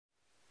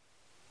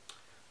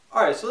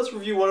Alright, so let's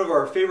review one of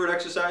our favorite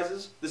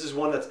exercises. This is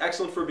one that's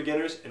excellent for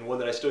beginners and one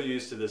that I still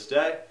use to this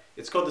day.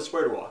 It's called the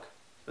Spiderwalk.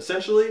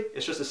 Essentially,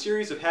 it's just a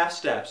series of half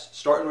steps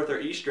starting with our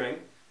E string.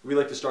 We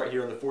like to start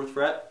here on the 4th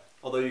fret,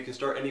 although you can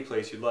start any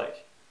place you'd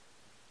like.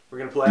 We're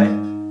going to play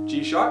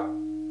G sharp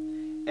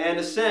and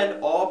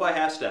ascend all by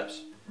half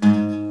steps.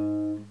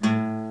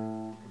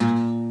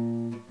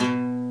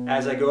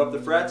 As I go up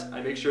the frets,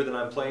 I make sure that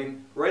I'm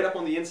playing right up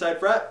on the inside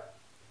fret,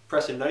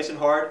 pressing nice and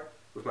hard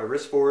with my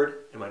wrist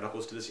forward and my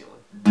knuckles to the ceiling.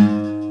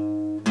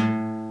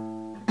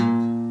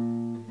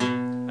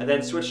 I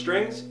then switch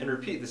strings and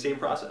repeat the same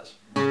process.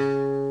 All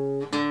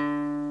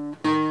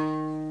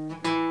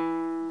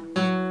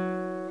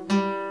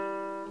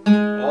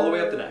the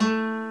way up the neck.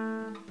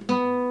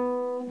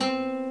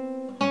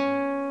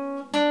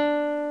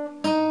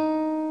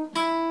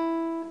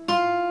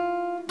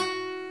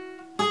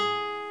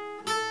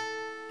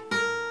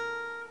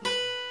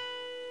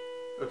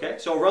 Okay,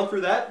 so I'll run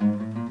through that.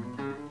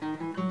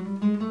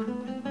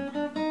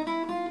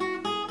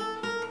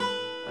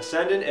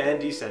 Ascending and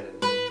descending.